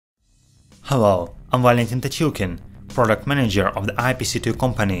Hello, I'm Valentin Tachilkin, product manager of the IPC2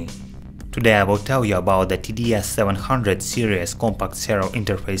 company. Today I will tell you about the tDS-700 series compact serial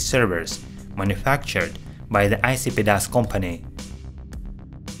interface servers manufactured by the ICP DAS company.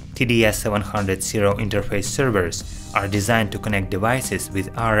 tDS-700 serial interface servers are designed to connect devices with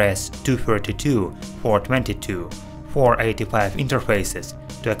RS-232, 422, 485 interfaces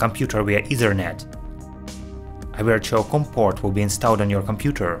to a computer via Ethernet. A virtual COM port will be installed on your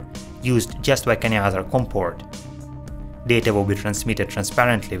computer, used just like any other COM port. Data will be transmitted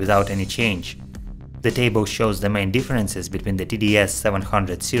transparently without any change. The table shows the main differences between the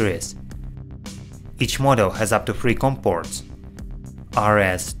tDS-700 series. Each model has up to 3 COM ports.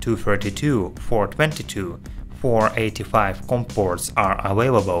 RS-232, 422, 485 COM ports are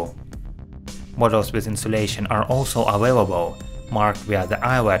available. Models with insulation are also available, marked via the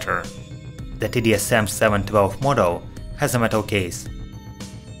I letter. The tDSM 712 model has a metal case.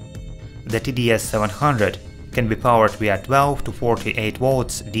 The tDS-700 can be powered via 12 to 48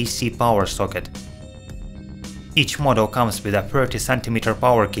 volts DC power socket. Each model comes with a 30 cm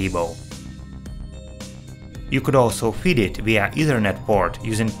power cable. You could also feed it via Ethernet port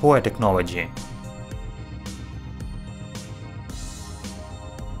using PoE technology.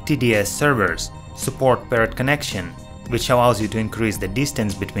 tDS servers support paired connection, which allows you to increase the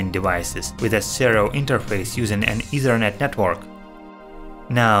distance between devices with a serial interface using an Ethernet network.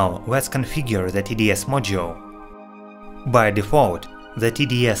 Now let's configure the tDS module. By default, the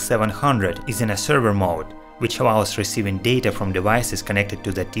tDS-700 is in a server mode, which allows receiving data from devices connected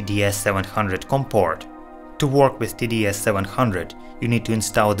to the tDS-700 COM port. To work with tDS-700, you need to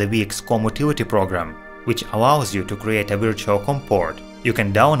install the VxCom utility program, which allows you to create a virtual COM port. You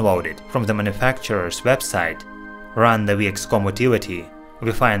can download it from the manufacturer's website. Run the VxCom utility,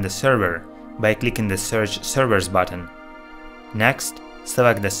 refine the server by clicking the Search Servers button. Next,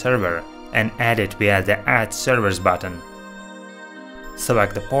 select the server and add it via the Add Servers button.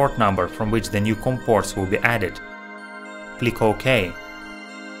 Select the port number from which the new COM ports will be added. Click OK.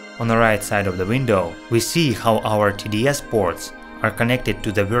 On the right side of the window, we see how our tDS ports are connected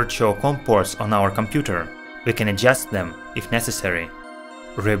to the virtual COM ports on our computer. We can adjust them if necessary.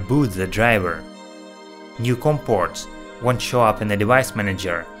 Reboot the driver. New COM ports won't show up in the device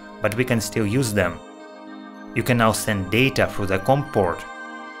manager, but we can still use them. You can now send data through the COM port.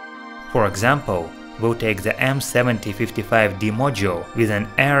 For example, we'll take the M7055D module with an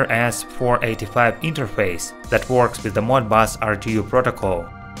RS-485 interface that works with the Modbus RTU protocol.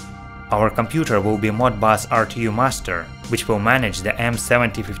 Our computer will be Modbus RTU master, which will manage the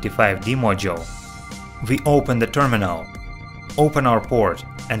M7055D module. We open the terminal, open our port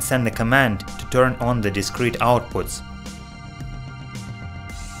and send the command to turn on the discrete outputs.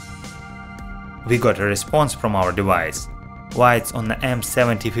 We got a response from our device. Lights on the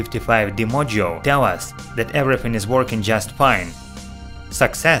M7055D module tell us that everything is working just fine.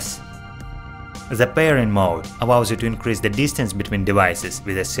 Success! The pairing mode allows you to increase the distance between devices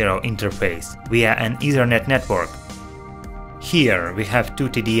with a serial interface via an Ethernet network. Here we have 2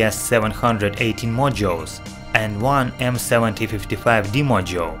 tDS-718 modules and 1 M7055D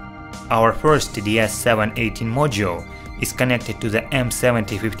module. Our first tDS-718 module is connected to the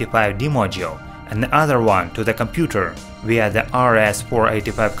M7055D module and the other one to the computer via the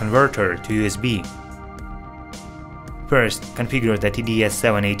RS-485 converter to USB. First, configure the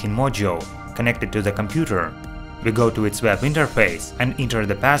tDS-718 module connected to the computer. We go to its web interface and enter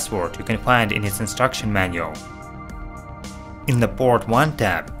the password you can find in its instruction manual. In the Port 1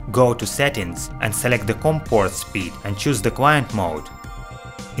 tab, go to Settings and select the COM port speed and choose the client mode.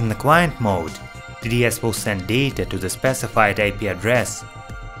 In the client mode, tDS will send data to the specified IP address.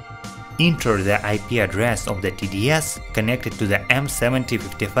 Enter the IP address of the tDS connected to the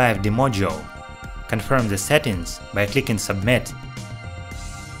M7055D module. Confirm the settings by clicking Submit.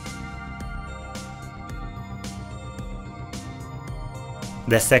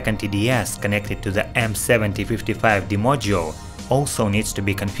 The second tDS connected to the M7055D module also needs to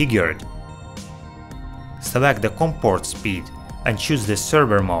be configured. Select the COM port speed and choose the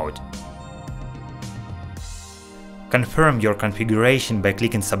server mode. Confirm your configuration by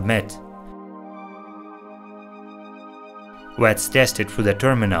clicking Submit. Let's test it through the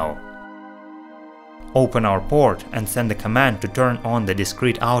terminal. Open our port and send the command to turn on the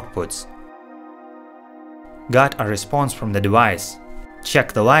discrete outputs. Got a response from the device.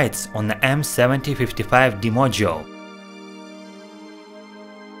 Check the lights on the M7055D module.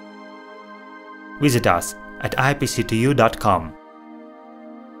 Visit us at ipc2u.com.